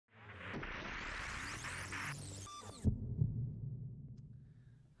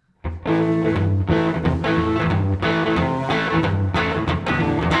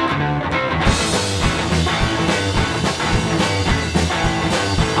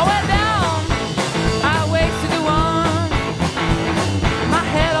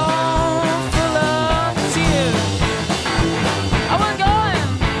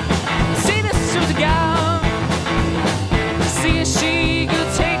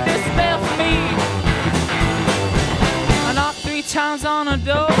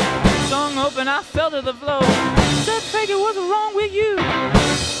I fell to the floor. Said, Frankie, what's wrong with you?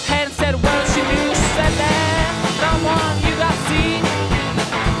 Hadn't said a word, she knew. She said that someone you got seen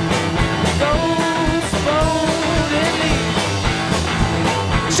goes floating me.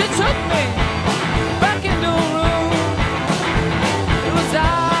 She took me back into a room. It was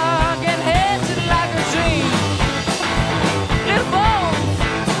dark and haunted like a dream. Little bones,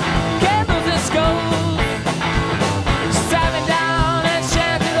 candles and skulls. She sat me down and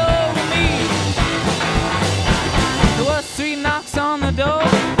chanted over me. There was 3 knocks on the door.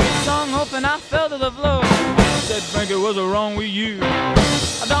 Song open, I fell to the floor. Said, Frankie, what's wrong with you?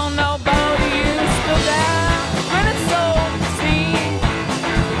 I don't know about you. Still down when it's so seen.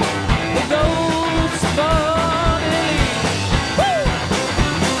 It goes funny. Woo!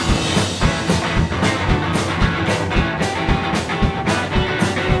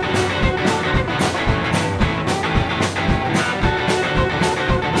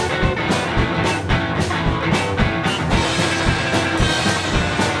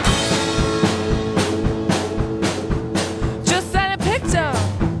 Just had a picture,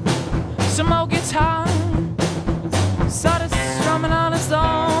 some old guitar, started strumming on its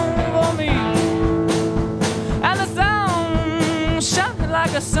own for me, and the sound shining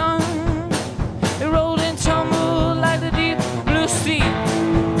like a sun. It rolled and tumbled like the deep blue sea.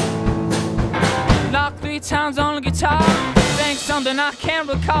 Knocked 3 times on the guitar, sang something I can't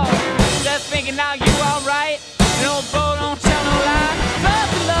recall. Just thinking, now you alright?